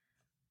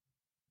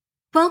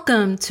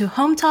Welcome to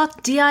Home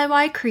Talk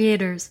DIY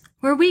Creators,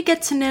 where we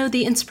get to know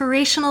the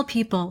inspirational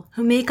people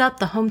who make up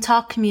the Home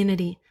Talk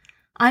community.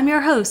 I'm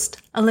your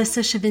host,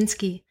 Alyssa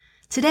Shavinsky.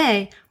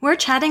 Today, we're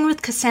chatting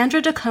with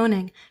Cassandra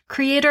DeKoning,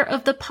 creator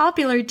of the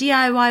popular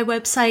DIY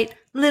website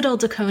Little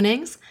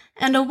DeKonings,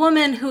 and a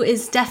woman who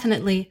is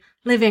definitely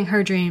living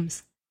her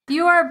dreams.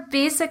 You are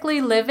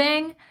basically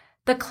living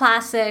the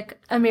classic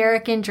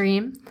American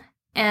dream,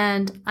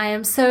 and I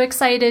am so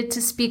excited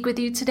to speak with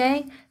you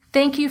today.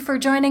 Thank you for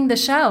joining the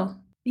show.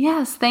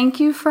 Yes, thank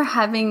you for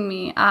having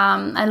me.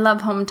 I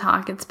love Home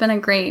Talk. It's been a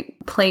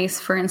great place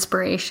for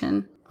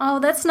inspiration. Oh,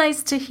 that's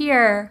nice to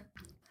hear.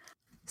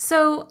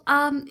 So,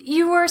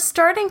 you were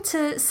starting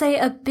to say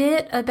a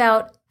bit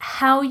about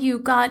how you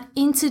got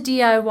into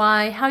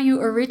DIY, how you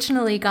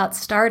originally got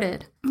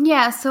started.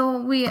 Yeah,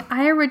 so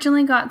I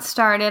originally got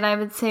started, I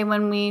would say,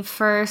 when we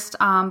first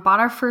bought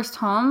our first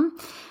home.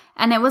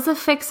 And it was a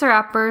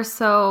fixer-upper,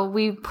 so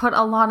we put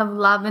a lot of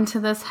love into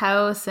this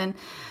house, and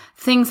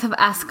things have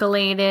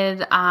escalated.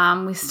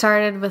 We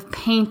started with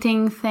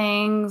painting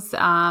things,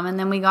 and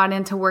then we got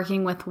into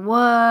working with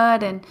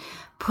wood and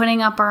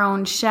putting up our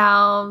own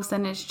shelves,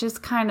 and it's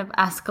just kind of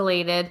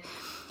escalated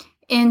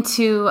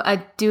into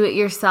a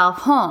do-it-yourself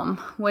home,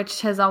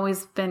 which has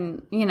always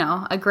been,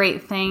 a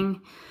great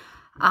thing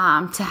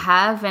to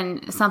have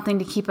and something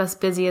to keep us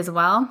busy as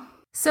well.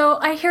 So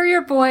I hear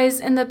your boys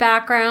in the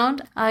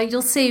background.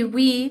 You'll say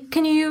we.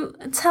 Can you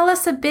tell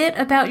us a bit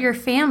about your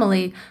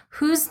family?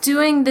 Who's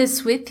doing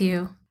this with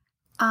you?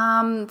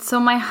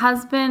 So my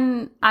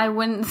husband, I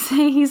wouldn't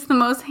say he's the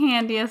most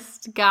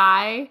handiest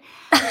guy.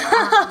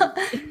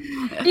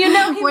 He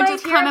which might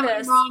is kind of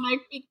this.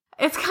 ironic.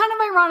 It's kind of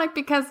ironic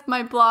because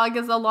my blog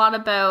is a lot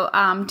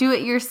about do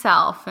it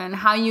yourself and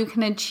how you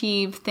can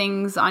achieve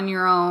things on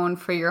your own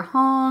for your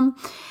home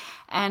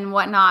and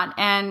whatnot.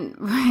 And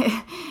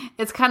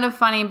it's kind of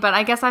funny, but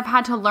I guess I've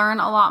had to learn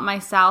a lot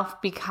myself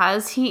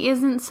because he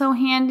isn't so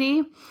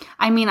handy.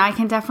 I mean, I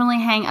can definitely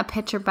hang a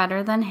picture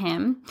better than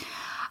him.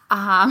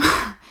 But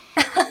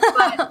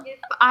if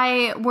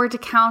I were to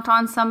count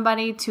on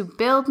somebody to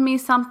build me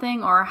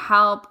something or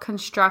help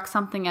construct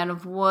something out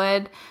of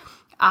wood,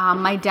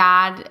 my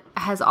dad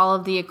has all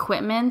of the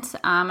equipment.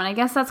 And I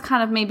guess that's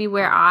kind of maybe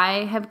where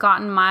I have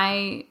gotten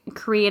my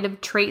creative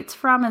traits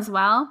from as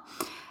well.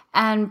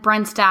 And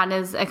Brent's dad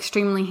is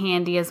extremely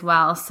handy as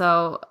well.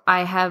 So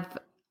I have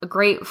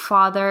great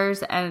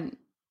fathers and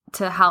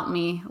to help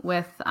me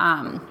with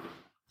that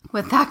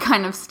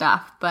kind of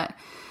stuff. But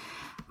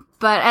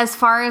as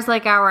far as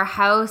like our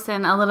house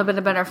and a little bit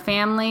about our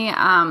family,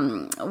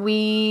 I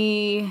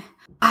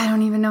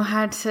don't even know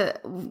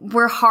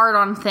we're hard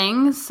on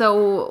things.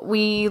 So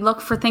we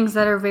look for things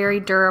that are very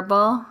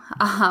durable.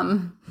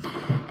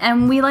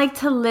 And we like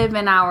to live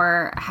in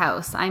our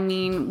house. I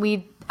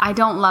mean, I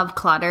don't love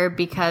clutter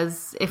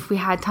because if we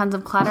had tons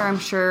of clutter, I'm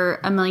sure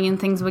a million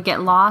things would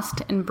get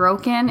lost and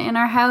broken in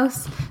our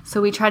house.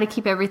 So we try to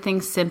keep everything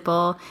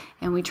simple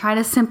and we try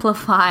to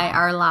simplify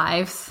our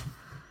lives.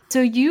 So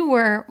you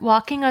were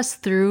walking us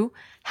through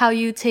how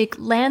you take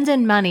land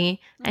and money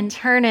and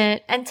turn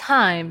it, and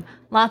time,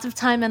 lots of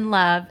time and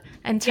love,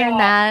 and turn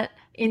that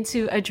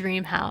into a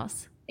dream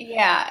house.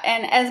 Yeah,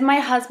 and as my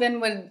husband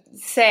would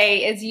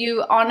say,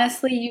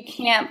 you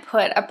can't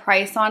put a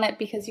price on it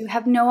because you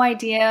have no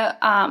idea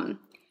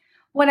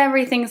what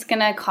everything's going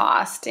to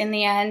cost. In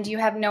the end, you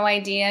have no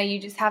idea. You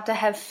just have to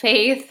have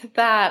faith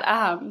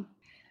that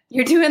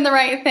you're doing the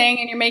right thing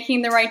and you're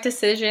making the right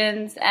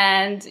decisions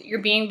and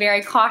you're being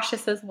very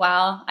cautious as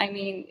well. I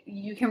mean,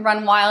 you can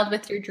run wild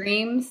with your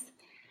dreams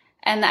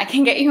and that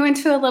can get you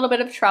into a little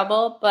bit of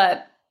trouble,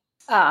 but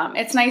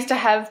it's nice to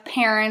have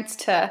parents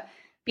to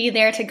be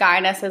there to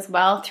guide us as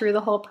well through the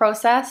whole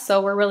process.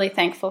 So we're really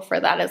thankful for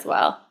that as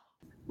well.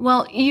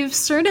 Well, you've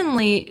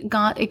certainly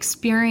got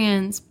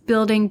experience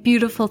building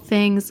beautiful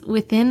things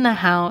within the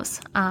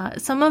house.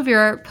 Some of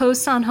your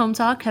posts on Home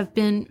Talk have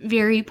been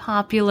very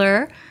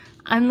popular.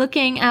 I'm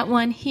looking at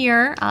one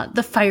here,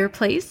 the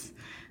fireplace,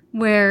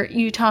 where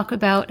you talk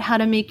about how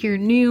to make your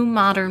new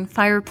modern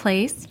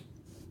fireplace.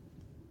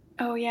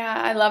 Oh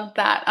yeah, I loved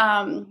that.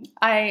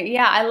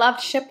 I loved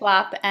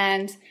shiplap,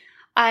 and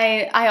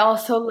I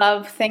also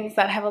love things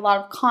that have a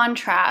lot of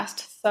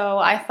contrast. So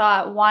I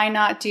thought, why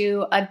not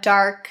do a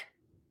dark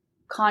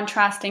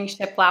contrasting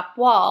shiplap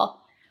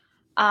wall?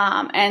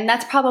 And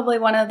that's probably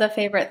one of the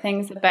favorite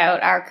things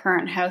about our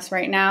current house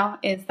right now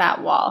is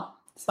that wall.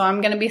 So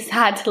I'm going to be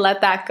sad to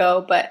let that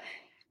go, but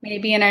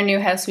maybe in our new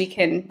house we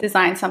can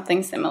design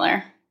something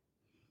similar.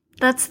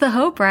 That's the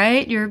hope,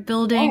 right? You're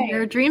building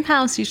your dream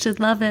house. You should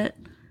love it.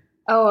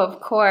 Oh, of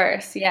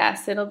course.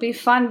 Yes. It'll be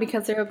fun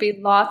because there will be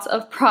lots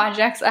of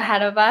projects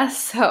ahead of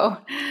us. So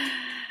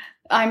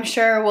I'm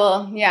sure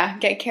we'll,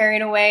 get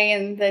carried away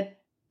in the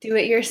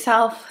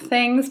do-it-yourself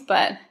things,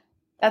 but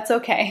that's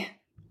okay.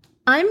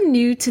 I'm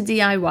new to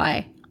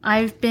DIY.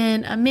 I've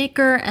been a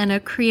maker and a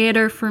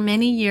creator for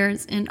many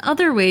years in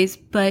other ways,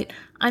 but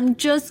I'm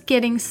just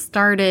getting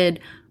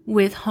started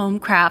with home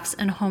crafts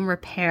and home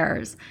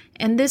repairs.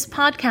 And this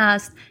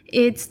podcast,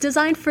 it's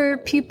designed for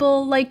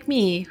people like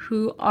me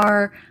who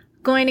are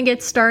going to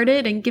get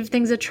started and give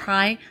things a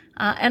try.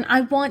 And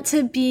I want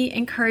to be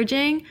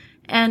encouraging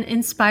and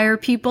inspire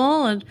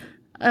people, and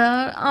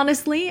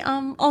honestly,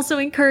 also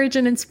encourage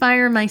and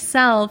inspire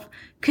myself.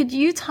 Could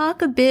you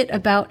talk a bit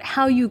about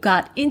how you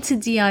got into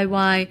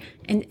DIY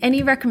and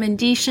any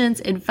recommendations,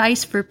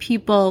 advice for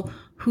people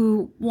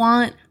who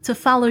want to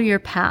follow your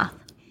path?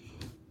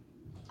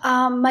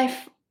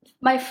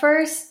 My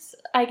first,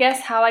 I guess,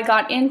 how I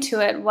got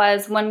into it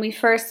was when we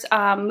first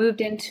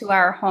moved into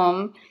our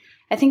home.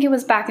 I think it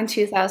was back in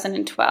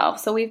 2012.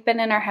 So we've been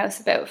in our house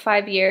about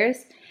 5 years,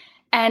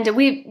 and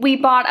we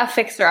bought a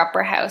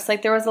fixer-upper house.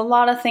 Like, there was a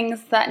lot of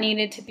things that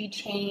needed to be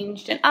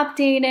changed and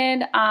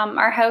updated.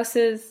 Our house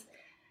is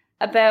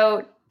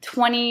about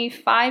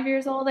 25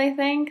 years old, I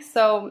think.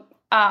 So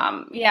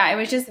it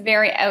was just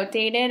very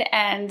outdated.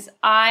 And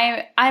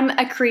I'm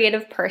a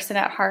creative person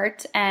at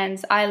heart,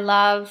 and I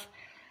love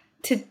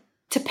to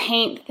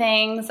paint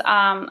things.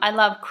 I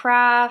love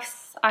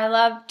crafts. I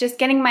love just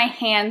getting my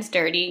hands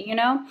dirty, you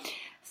know?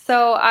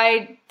 So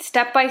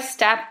step by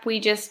step, we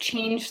just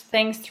changed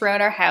things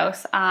throughout our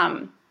house.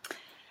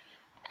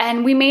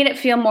 And we made it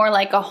feel more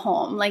like a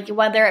home, like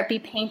whether it be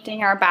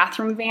painting our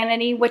bathroom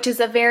vanity, which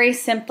is a very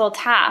simple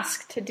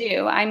task to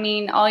do. I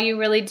mean, all you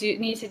really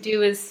need to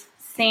do is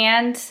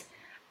sand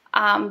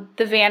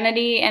the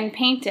vanity and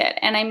paint it.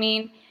 And I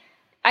mean,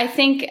 I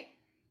think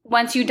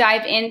once you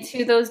dive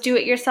into those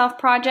do-it-yourself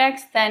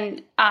projects,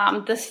 then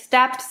the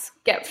steps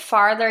get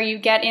farther. You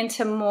get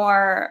into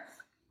more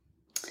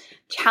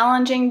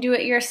challenging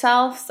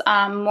do-it-yourselves,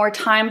 more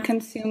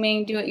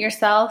time-consuming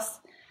do-it-yourselves.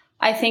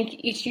 I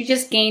think you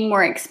just gain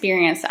more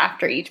experience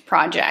after each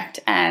project,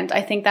 and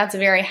I think that's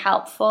very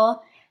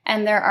helpful.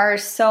 And there are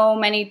so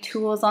many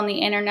tools on the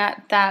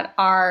internet that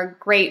are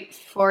great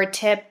for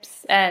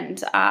tips, and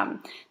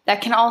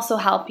that can also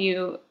help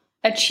you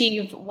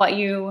achieve what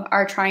you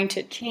are trying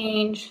to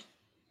change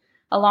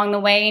along the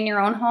way in your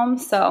own home.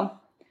 So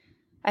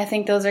I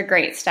think those are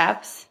great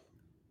steps.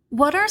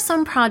 What are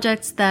some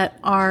projects that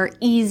are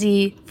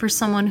easy for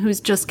someone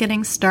who's just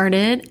getting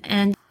started?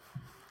 And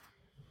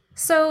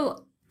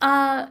so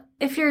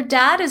if your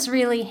dad is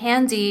really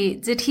handy,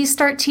 did he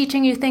start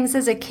teaching you things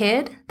as a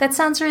kid? That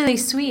sounds really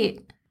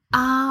sweet.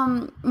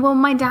 Well,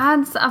 my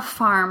dad's a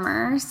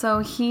farmer, so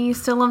he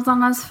still lives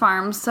on his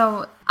farm.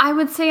 So I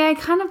would say I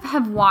kind of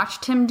have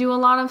watched him do a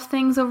lot of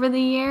things over the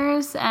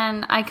years,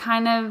 and I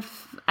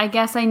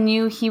guess I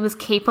knew he was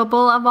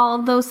capable of all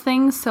of those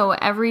things. So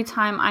every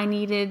time I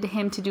needed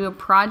him to do a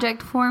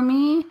project for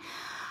me,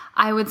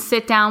 I would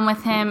sit down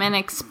with him and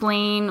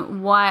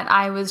explain what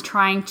I was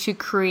trying to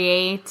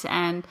create,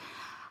 and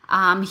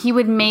he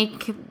would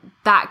make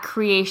that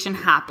creation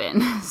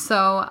happen.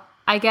 So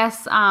I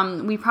guess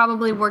we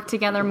probably work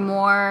together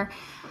more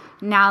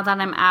now that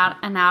I'm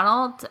an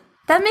adult.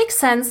 That makes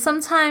sense.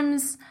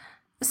 Sometimes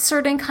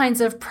certain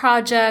kinds of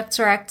projects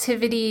or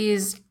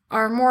activities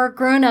are more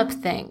grown-up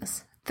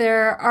things.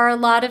 There are a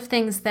lot of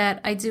things that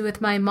I do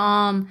with my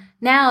mom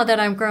now that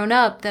I'm grown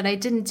up that I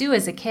didn't do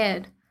as a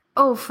kid.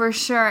 Oh, for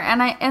sure.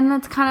 And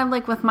that's kind of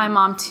like with my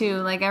mom too.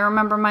 Like, I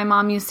remember my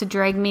mom used to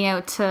drag me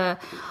out to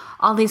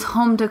all these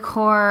home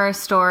decor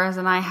stores,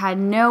 and I had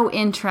no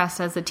interest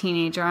as a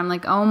teenager. I'm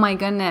like, oh my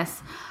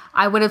goodness,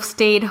 I would have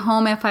stayed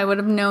home if I would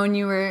have known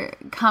you were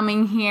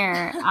coming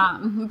here.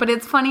 But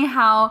it's funny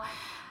how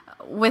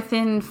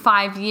within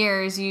 5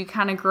 years you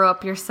kind of grow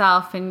up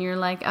yourself, and you're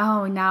like,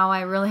 oh, now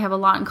I really have a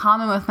lot in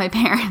common with my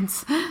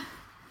parents.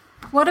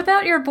 What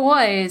about your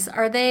boys?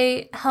 Are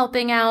they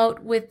helping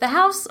out with the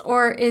house,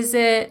 or is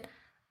it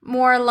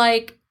more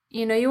like,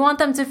 you want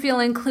them to feel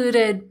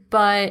included,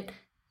 but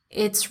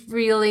it's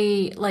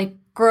really like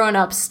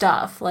grown-up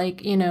stuff,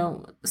 like,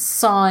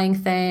 sawing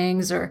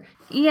things or...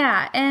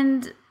 Yeah,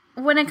 and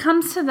when it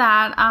comes to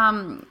that,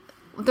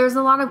 there's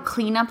a lot of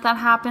cleanup that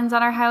happens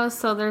at our house,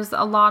 so there's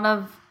a lot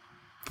of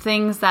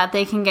things that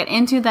they can get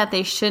into that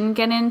they shouldn't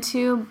get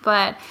into,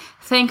 but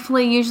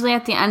thankfully usually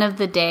at the end of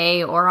the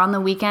day or on the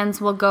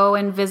weekends we'll go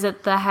and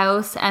visit the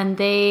house, and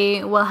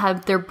they will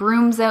have their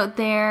brooms out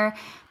there,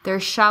 their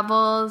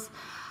shovels,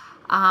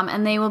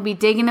 and they will be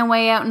digging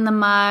away out in the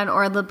mud,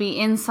 or they'll be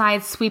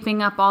inside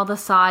sweeping up all the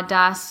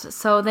sawdust.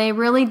 So they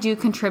really do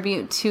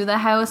contribute to the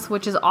house,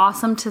 which is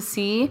awesome to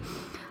see.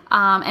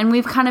 And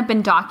we've kind of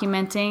been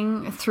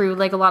documenting through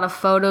like a lot of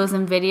photos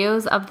and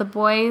videos of the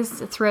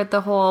boys throughout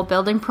the whole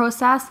building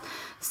process.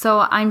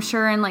 So I'm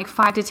sure in like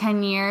 5 to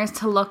 10 years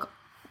to look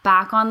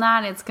back on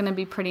that, it's going to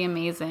be pretty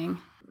amazing.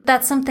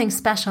 That's something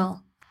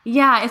special.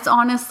 Yeah,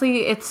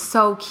 it's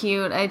so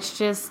cute. It's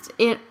just,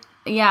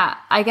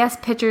 I guess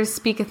pictures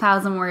speak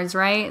 1,000 words,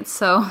 right?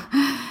 So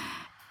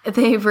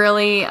they're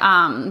really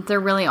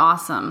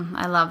awesome.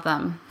 I love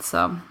them.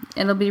 So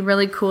it'll be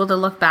really cool to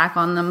look back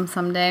on them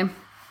someday.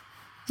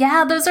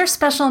 Yeah, those are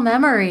special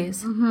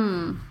memories.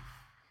 Mm-hmm.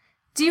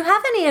 Do you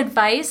have any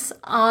advice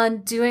on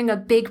doing a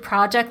big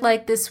project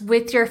like this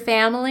with your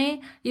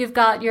family? You've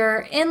got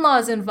your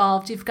in-laws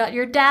involved, you've got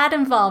your dad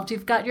involved,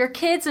 you've got your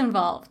kids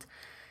involved,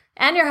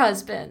 and your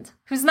husband,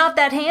 who's not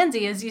that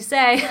handy, as you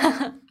say.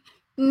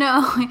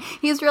 No,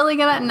 he's really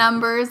good at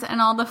numbers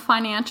and all the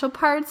financial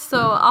parts. So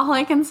all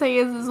I can say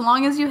is as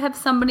long as you have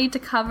somebody to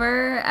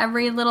cover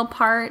every little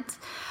part,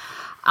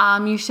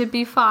 you should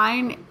be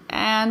fine.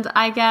 And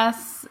I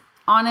guess,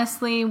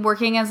 honestly,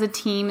 working as a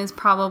team is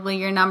probably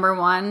your number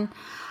one.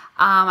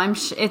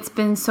 It's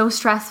been so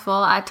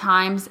stressful at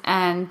times,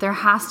 and there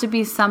has to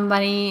be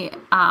somebody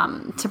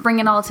to bring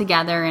it all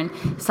together, and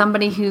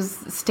somebody who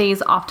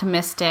stays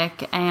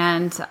optimistic.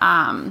 And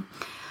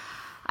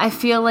I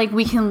feel like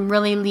we can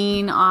really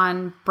lean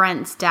on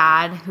Brent's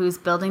dad, who's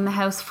building the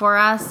house for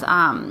us.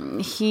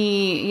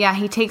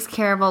 He takes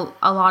care of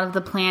a lot of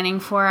the planning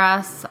for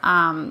us,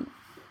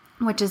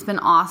 which has been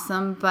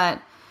awesome. But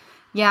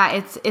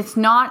yeah, it's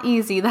not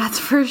easy, that's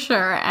for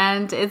sure.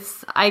 And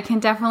I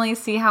can definitely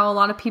see how a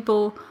lot of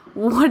people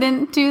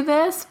wouldn't do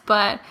this,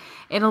 but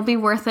it'll be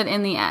worth it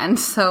in the end.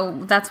 So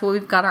that's what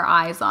we've got our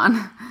eyes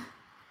on.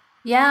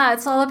 Yeah,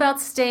 it's all about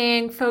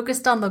staying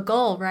focused on the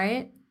goal,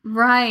 right?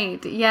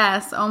 Right.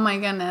 Yes. Oh my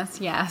goodness.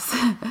 Yes.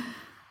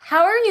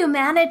 How are you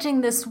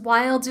managing this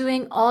while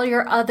doing all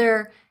your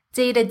other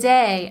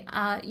day-to-day?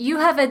 You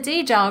have a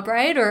day job,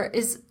 right? Or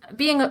is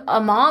being a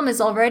mom is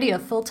already a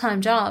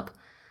full-time job?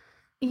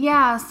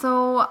 Yeah,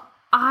 so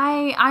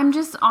I'm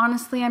just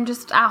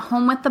at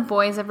home with the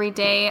boys every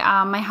day.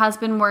 My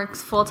husband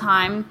works full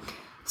time,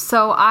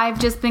 so I've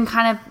just been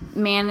kind of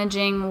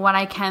managing what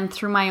I can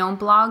through my own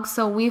blog.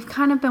 So we've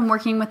kind of been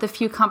working with a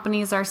few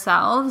companies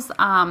ourselves.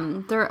 A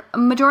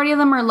majority of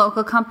them are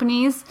local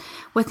companies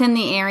within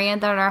the area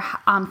that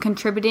are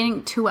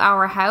contributing to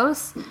our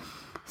house.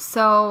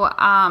 So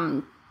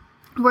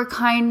we're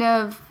kind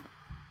of,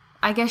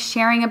 I guess,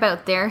 sharing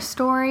about their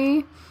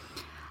story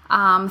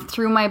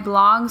through my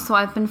blog. So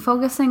I've been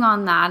focusing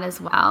on that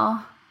as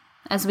well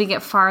as we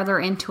get farther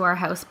into our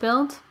house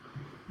build.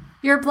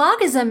 Your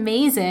blog is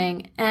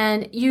amazing,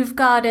 and you've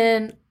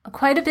gotten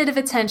quite a bit of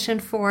attention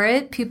for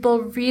it.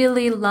 People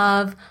really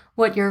love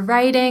what you're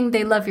writing.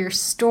 They love your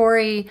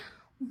story.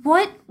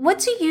 What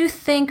do you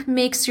think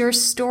makes your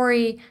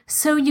story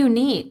so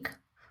unique?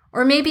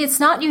 Or maybe it's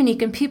not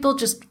unique and people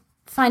just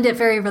find it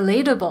very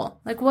relatable.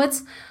 Like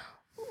what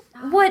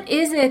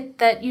is it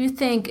that you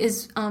think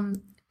is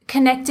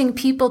connecting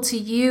people to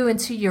you and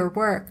to your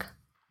work?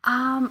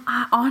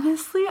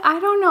 Honestly, I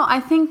don't know. I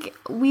think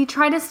we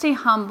try to stay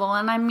humble.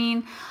 And I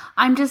mean,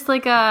 I'm just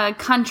like a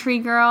country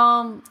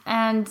girl,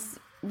 and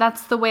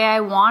that's the way I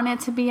want it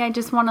to be. I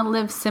just want to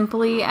live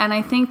simply. And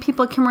I think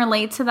people can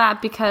relate to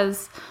that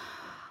because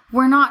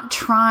we're not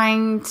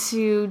trying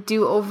to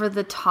do over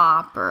the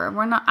top, or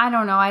I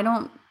don't know. I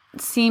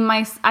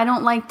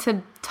don't like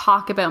to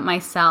talk about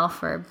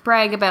myself or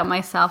brag about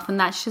myself, and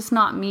that's just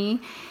not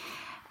me.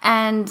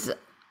 And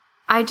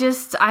I'm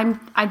just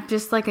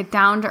like a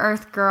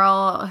down-to-earth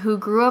girl who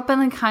grew up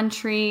in the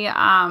country,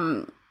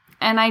 and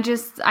I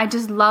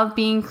just love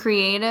being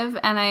creative,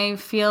 and I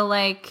feel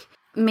like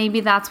maybe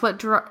that's what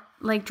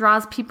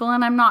draws people,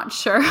 and I'm not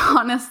sure.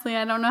 Honestly,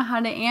 I don't know how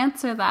to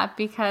answer that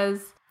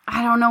because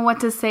I don't know what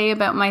to say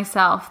about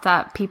myself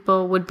that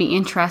people would be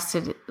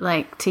interested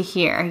to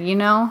hear, you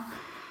know?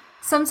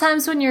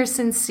 Sometimes when you're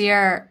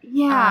sincere,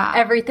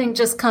 everything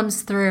just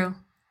comes through.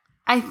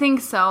 I think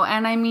so.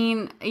 And I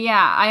mean,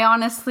 yeah,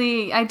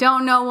 I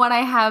don't know what I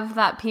have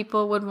that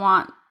people would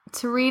want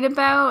to read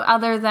about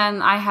other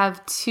than I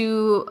have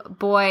 2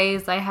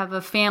 boys. I have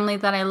a family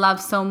that I love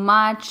so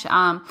much.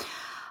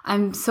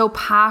 I'm so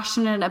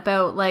passionate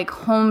about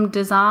home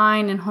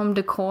design and home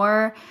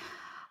decor.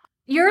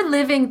 You're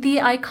living the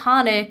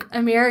iconic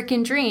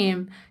American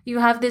dream. You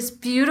have this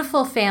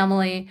beautiful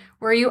family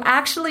where you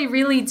actually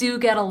really do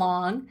get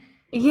along.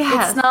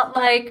 Yes. It's not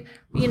like,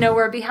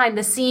 we're behind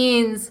the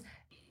scenes.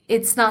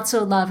 It's not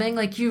so loving.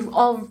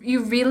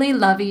 You really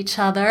love each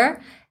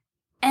other,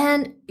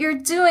 and you're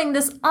doing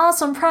this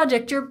awesome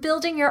project. You're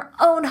building your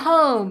own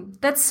home.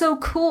 That's so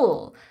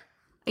cool.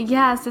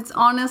 Yes,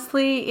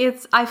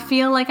 I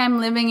feel like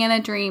I'm living in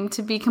a dream,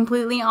 to be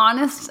completely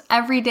honest.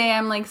 Every day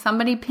I'm like,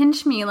 somebody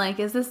pinch me.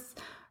 Is this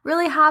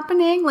really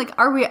happening?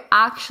 Are we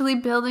actually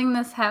building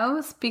this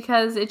house?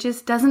 Because it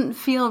just doesn't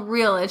feel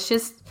real.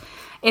 It's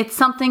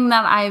something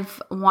that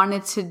I've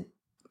wanted to,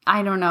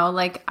 I don't know,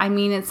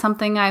 it's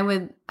something I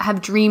would have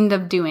dreamed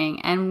of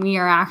doing, and we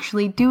are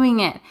actually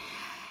doing it.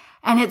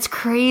 And it's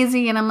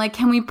crazy. And I'm like,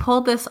 can we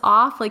pull this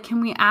off?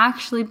 Can we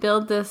actually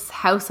build this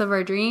house of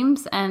our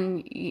dreams?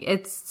 And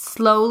it's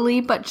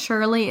slowly but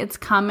surely it's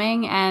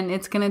coming, and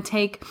it's going to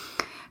take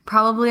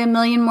probably 1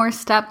 million more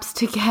steps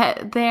to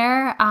get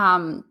there.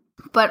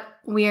 But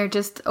we are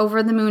just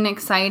over the moon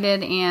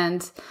excited.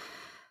 And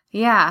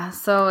yeah,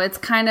 so it's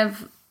kind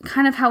of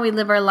how we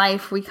live our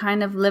life. We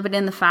kind of live it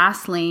in the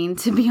fast lane,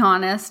 to be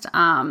honest.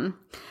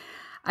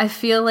 I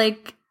feel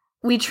like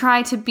we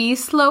try to be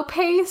slow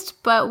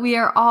paced, but we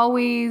are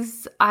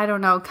always, I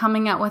don't know,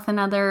 coming up with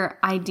another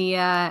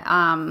idea.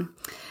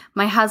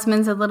 My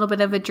husband's a little bit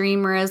of a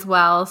dreamer as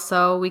well,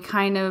 so we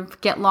kind of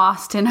get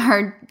lost in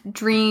our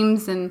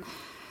dreams, and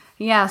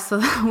yeah,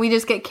 so we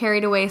just get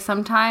carried away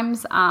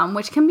sometimes,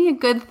 which can be a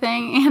good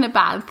thing and a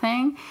bad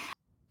thing.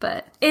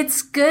 But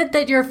it's good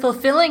that you're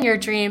fulfilling your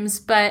dreams,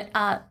 but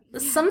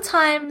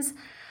sometimes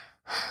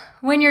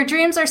when your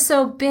dreams are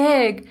so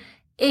big,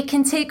 it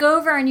can take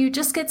over and you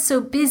just get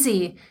so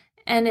busy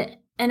and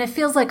it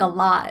feels like a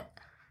lot.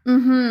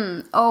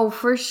 Mm-hmm. Oh,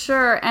 for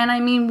sure. And I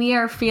mean, we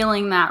are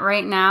feeling that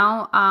right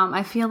now.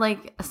 I feel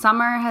like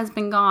summer has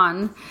been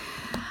gone.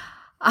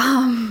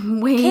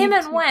 Came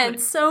and went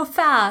so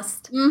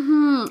fast.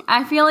 Mm-hmm.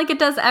 I feel like it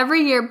does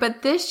every year,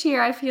 but this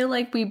year I feel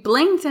like we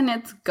blinked and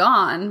it's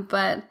gone.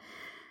 But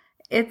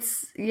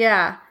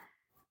yeah.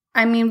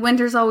 I mean,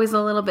 winter's always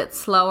a little bit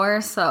slower,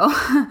 so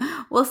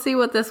we'll see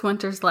what this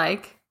winter's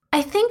like.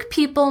 I think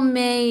people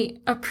may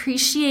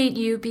appreciate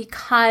you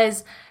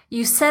because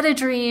you set a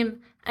dream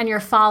and you're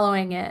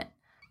following it.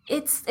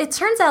 It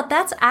turns out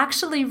that's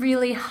actually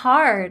really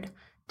hard.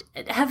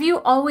 Have you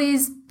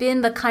always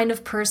been the kind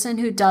of person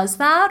who does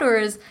that? Or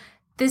is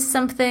this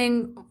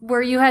something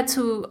where you had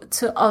to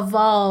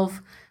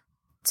evolve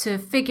to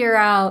figure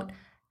out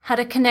how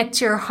to connect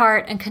to your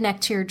heart and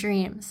connect to your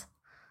dreams?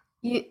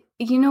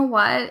 You know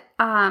what?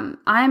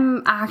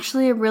 I'm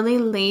actually a really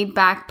laid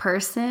back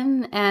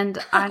person and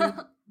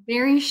I'm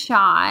very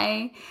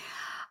shy.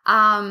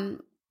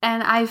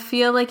 And I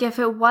feel like if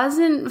it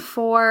wasn't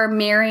for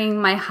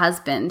marrying my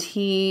husband,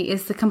 he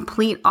is the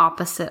complete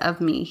opposite of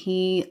me.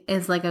 He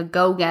is like a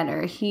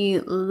go-getter.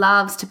 He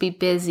loves to be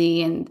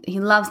busy and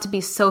he loves to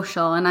be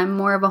social, and I'm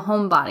more of a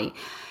homebody.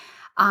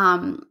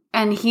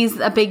 And he's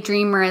a big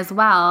dreamer as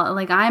well.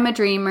 Like, I'm a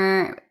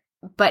dreamer,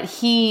 but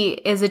he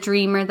is a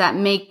dreamer that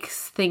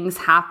makes things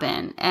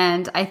happen.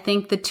 And I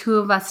think the two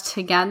of us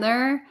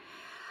together,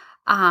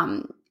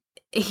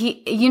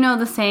 you know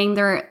the saying,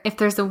 if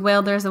there's a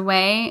will, there's a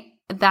way.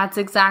 That's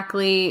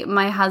exactly,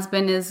 my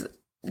husband is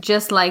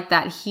just like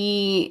that.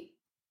 He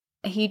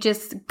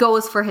just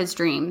goes for his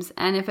dreams.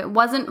 And if it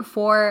wasn't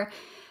for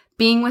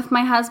being with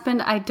my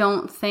husband, I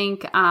don't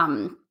think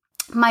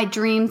my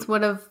dreams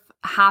would have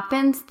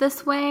happened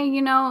this way,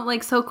 you know,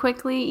 like so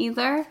quickly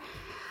either.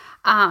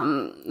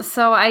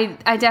 So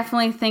I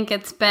definitely think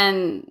it's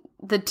been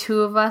the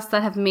two of us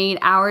that have made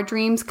our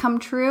dreams come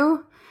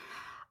true.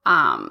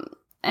 And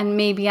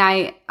maybe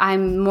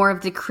I'm more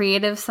of the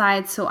creative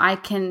side, so I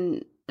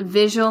can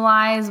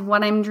visualize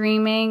what I'm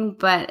dreaming.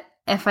 But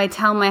if I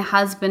tell my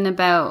husband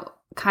about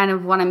kind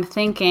of what I'm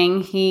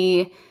thinking,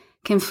 he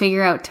can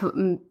figure out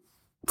to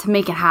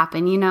make it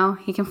happen, you know?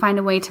 He can find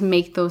a way to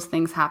make those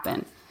things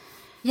happen.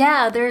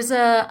 Yeah, there's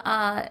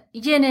a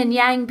yin and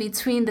yang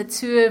between the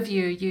two of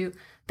you. You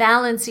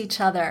balance each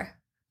other.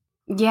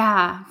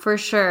 Yeah, for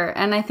sure.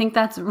 And I think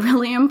that's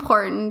really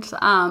important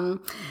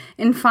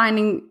in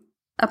finding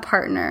a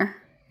partner.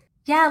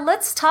 Yeah,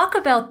 let's talk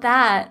about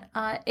that.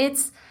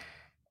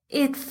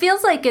 It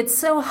feels like it's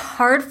so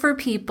hard for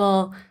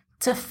people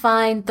to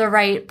find the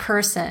right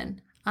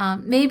person.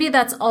 Maybe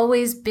that's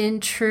always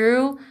been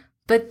true,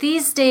 but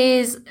these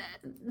days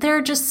there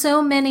are just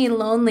so many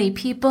lonely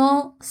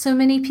people, so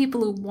many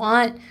people who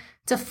want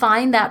to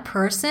find that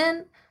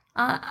person.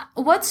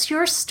 What's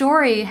your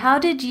story? How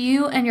did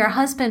you and your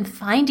husband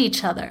find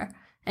each other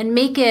and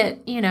make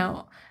it,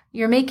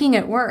 you're making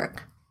it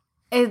work?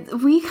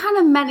 We kind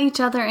of met each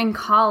other in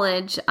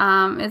college.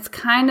 It's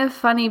kind of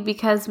funny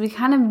because we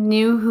kind of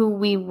knew who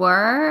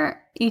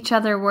each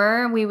other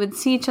were. We would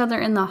see each other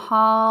in the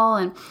hall,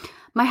 and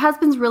my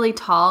husband's really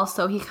tall,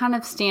 so he kind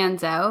of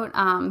stands out.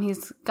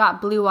 He's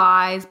got blue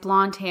eyes,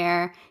 blonde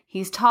hair.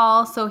 He's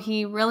tall, so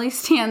he really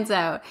stands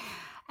out.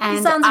 And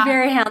he sounds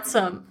very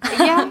handsome.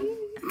 Yeah,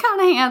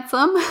 kind of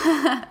handsome.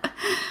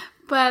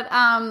 But,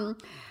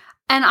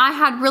 and I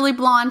had really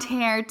blonde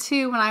hair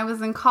too when I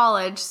was in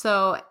college.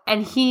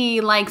 And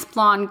he likes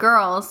blonde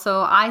girls.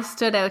 So I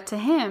stood out to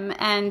him,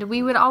 and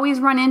we would always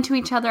run into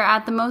each other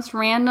at the most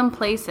random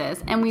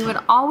places. And we would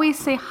always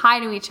say hi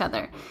to each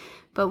other,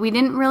 but we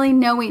didn't really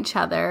know each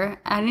other.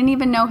 I didn't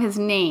even know his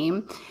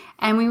name.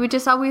 And we would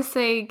just always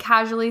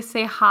casually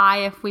say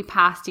hi if we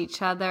passed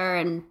each other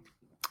and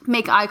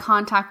make eye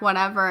contact,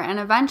 whatever. And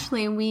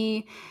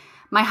eventually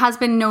my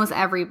husband knows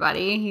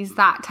everybody. He's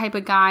that type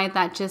of guy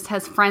that just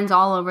has friends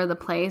all over the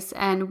place.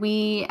 And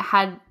we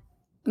had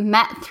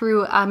met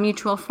through a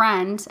mutual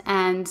friend,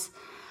 and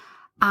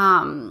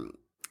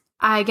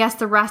I guess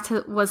the rest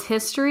was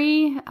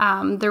history.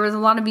 There was a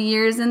lot of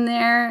years in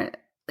there,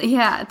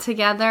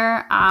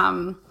 together.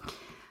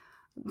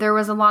 There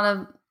was a lot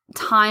of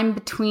time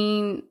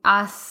between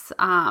us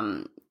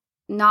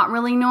not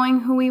really knowing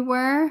who we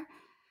were.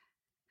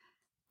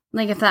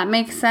 Like, if that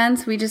makes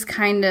sense, we just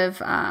kind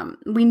of,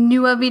 we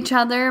knew of each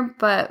other,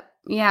 but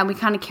yeah, we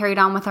kind of carried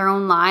on with our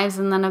own lives.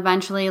 And then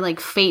eventually, like,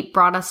 fate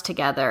brought us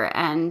together.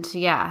 And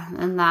yeah,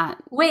 and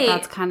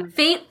that's kind of...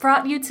 Fate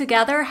brought you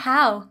together?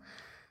 How?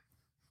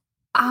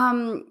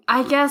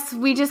 I guess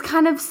we just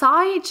kind of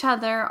saw each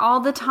other all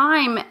the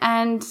time,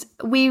 and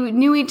we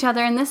knew each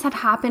other. And this had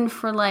happened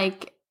for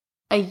like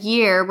a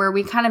year where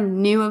we kind of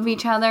knew of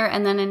each other,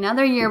 and then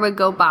another year would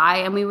go by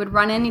and we would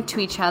run into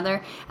each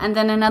other, and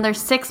then another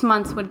 6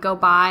 months would go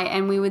by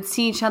and we would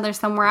see each other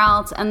somewhere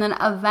else, and then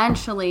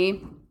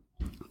eventually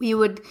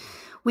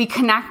we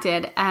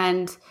connected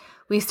and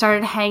we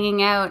started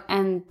hanging out,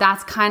 and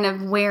that's kind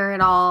of where it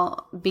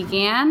all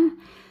began.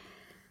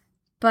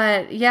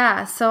 But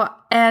yeah,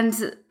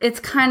 and it's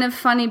kind of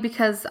funny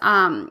because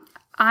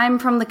I'm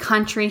from the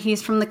country,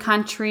 he's from the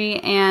country,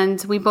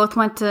 and we both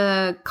went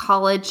to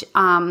college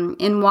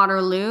in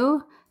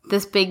Waterloo,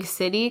 this big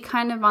city,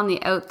 kind of on the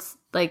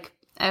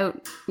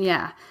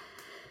yeah.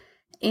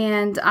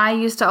 And I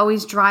used to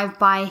always drive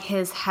by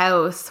his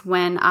house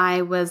when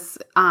I was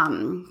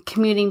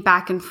commuting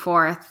back and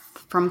forth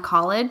from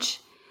college.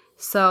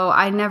 So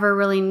I never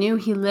really knew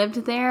he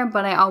lived there,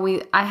 but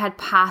I had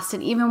passed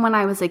it. Even when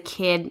I was a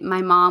kid,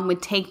 my mom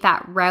would take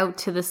that route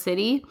to the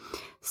city.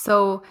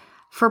 So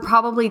for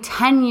probably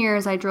 10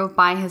 years, I drove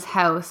by his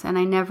house, and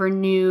I never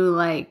knew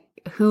like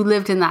who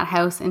lived in that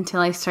house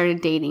until I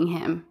started dating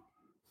him.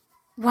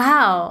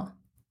 Wow.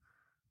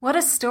 What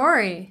a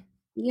story.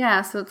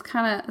 Yeah, so it's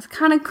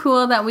kind of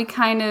cool that we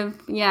kind of,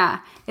 yeah,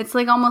 it's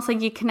like almost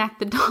like you connect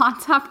the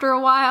dots after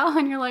a while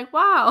and you're like,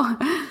 wow.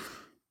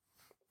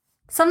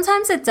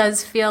 Sometimes it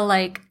does feel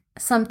like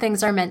some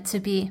things are meant to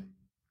be.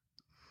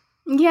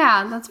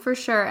 Yeah, that's for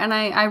sure. And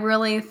I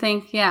really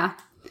think, yeah,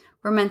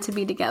 we're meant to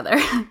be together.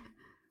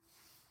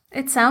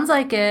 It sounds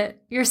like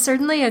it. You're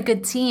certainly a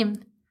good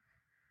team.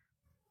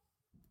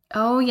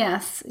 Oh,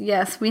 yes.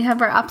 Yes, we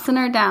have our ups and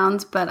our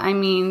downs, but I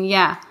mean,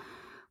 yeah,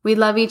 we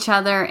love each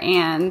other,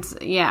 and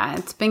yeah,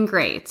 it's been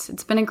great.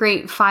 It's been a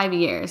great 5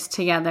 years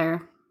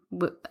together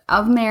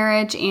of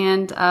marriage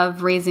and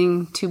of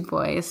raising 2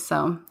 boys.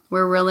 So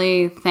we're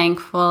really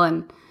thankful,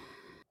 and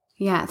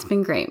yeah, it's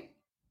been great.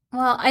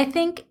 Well, I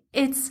think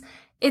it's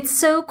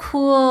so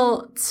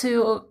cool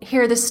to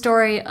hear the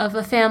story of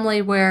a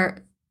family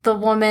where the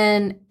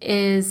woman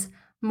is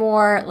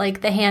more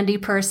like the handy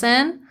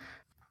person.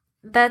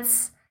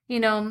 That's,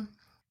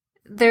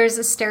 there's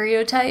a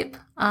stereotype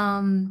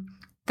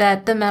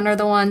that the men are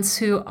the ones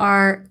who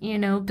are,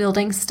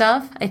 building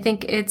stuff. I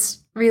think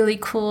it's really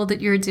cool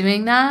that you're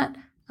doing that.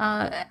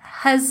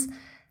 Has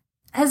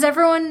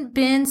everyone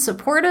been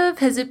supportive?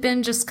 Has it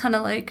been just kind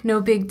of like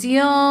no big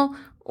deal?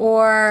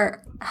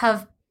 Or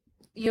have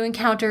you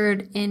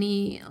encountered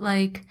any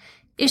like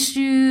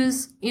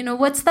issues?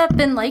 What's that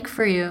been like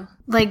for you?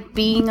 Like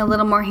being a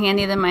little more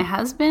handy than my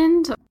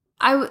husband?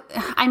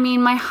 I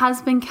mean, my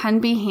husband can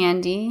be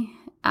handy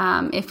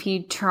if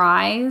he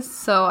tries.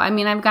 So, I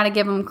mean, I've got to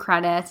give him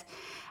credit.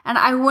 And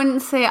I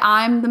wouldn't say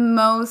I'm the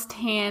most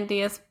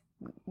handiest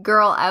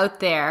girl out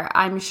there.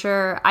 I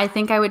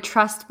think I would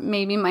trust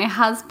maybe my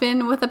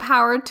husband with a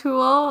power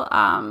tool,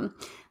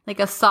 like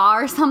a saw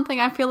or something.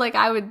 I feel like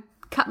I would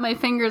cut my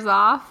fingers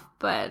off,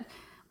 but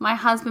my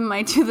husband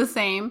might do the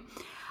same.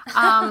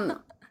 But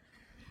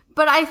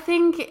I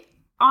think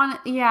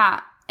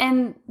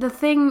and the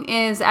thing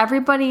is,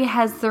 everybody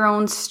has their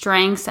own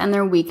strengths and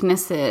their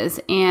weaknesses,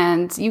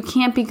 and you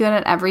can't be good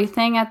at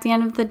everything at the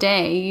end of the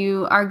day.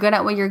 You are good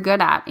at what you're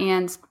good at,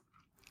 and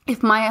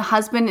if my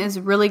husband is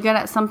really good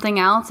at something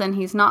else and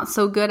he's not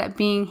so good at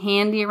being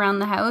handy around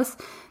the house,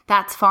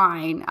 that's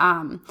fine.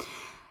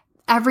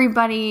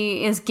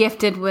 Everybody is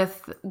gifted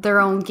with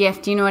their own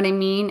gift, you know what I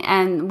mean?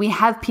 And we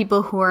have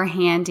people who are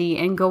handy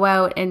and go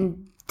out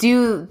and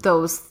do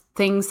those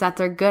things that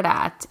they're good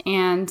at.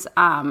 And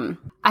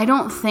I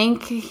don't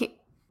think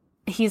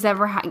he's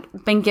ever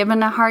been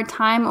given a hard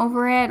time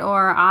over it,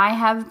 or I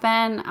have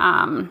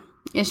been.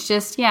 It's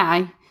just,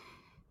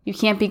 you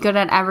can't be good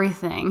at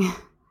everything.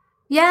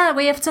 Yeah,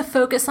 we have to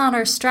focus on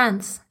our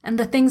strengths and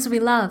the things we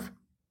love.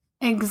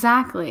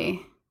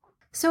 Exactly.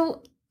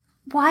 So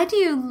why do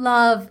you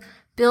love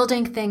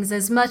building things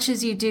as much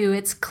as you do?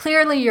 It's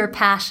clearly your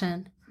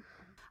passion.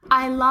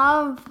 I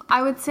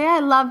would say I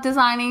love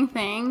designing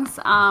things.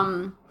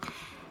 And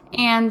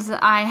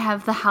I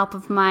have the help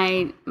of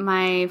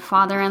my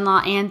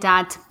father-in-law and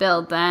dad to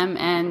build them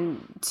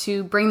and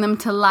to bring them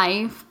to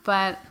life.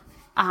 But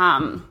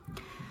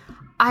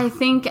I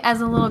think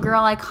as a little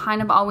girl, I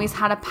kind of always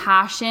had a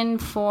passion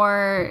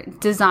for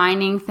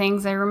designing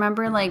things. I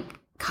remember like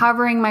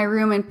covering my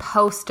room in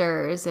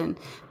posters and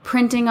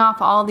printing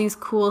off all these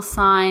cool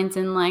signs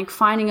and like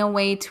finding a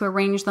way to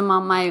arrange them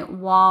on my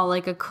wall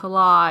like a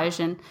collage.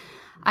 And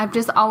I've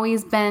just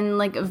always been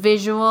like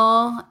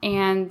visual,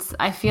 and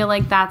I feel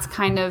like that's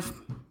kind of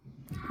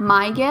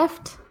my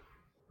gift.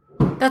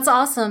 That's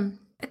awesome.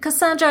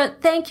 Cassandra,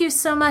 thank you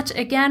so much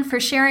again for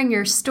sharing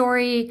your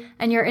story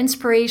and your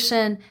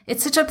inspiration.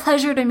 It's such a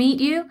pleasure to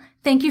meet you.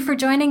 Thank you for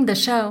joining the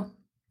show.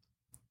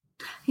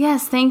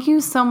 Yes, thank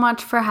you so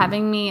much for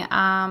having me.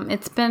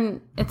 It's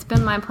been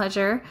my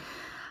pleasure.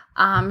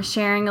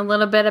 Sharing a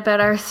little bit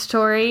about our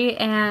story,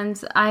 and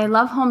I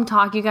love Home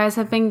Talk. You guys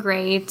have been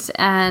great,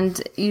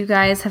 and you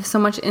guys have so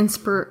much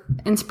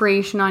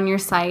inspiration on your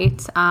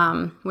site,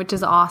 which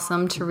is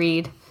awesome to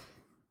read.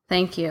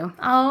 Thank you.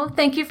 Oh,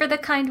 thank you for the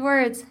kind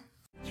words.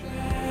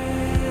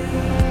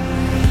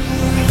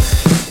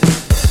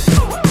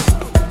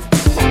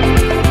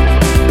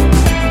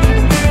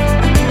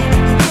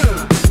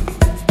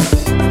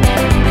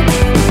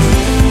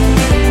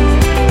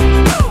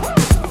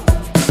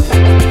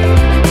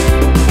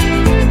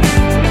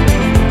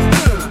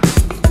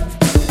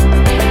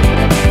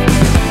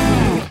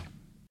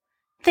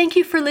 Thank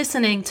you for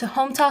listening to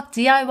Home Talk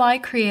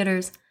DIY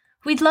Creators.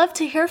 We'd love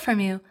to hear from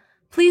you.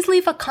 Please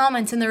leave a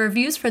comment in the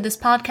reviews for this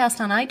podcast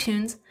on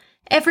iTunes.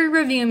 Every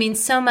review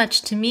means so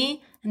much to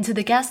me and to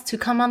the guests who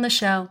come on the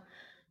show.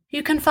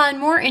 You can find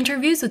more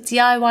interviews with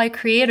DIY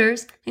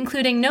creators,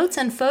 including notes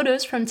and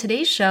photos from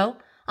today's show,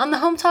 on the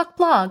Home Talk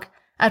blog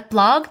at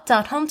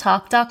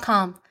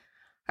blog.hometalk.com.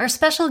 Our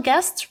special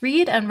guests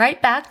read and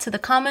write back to the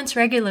comments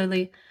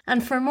regularly,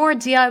 and for more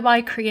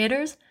DIY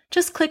creators,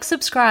 just click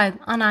subscribe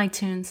on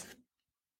iTunes.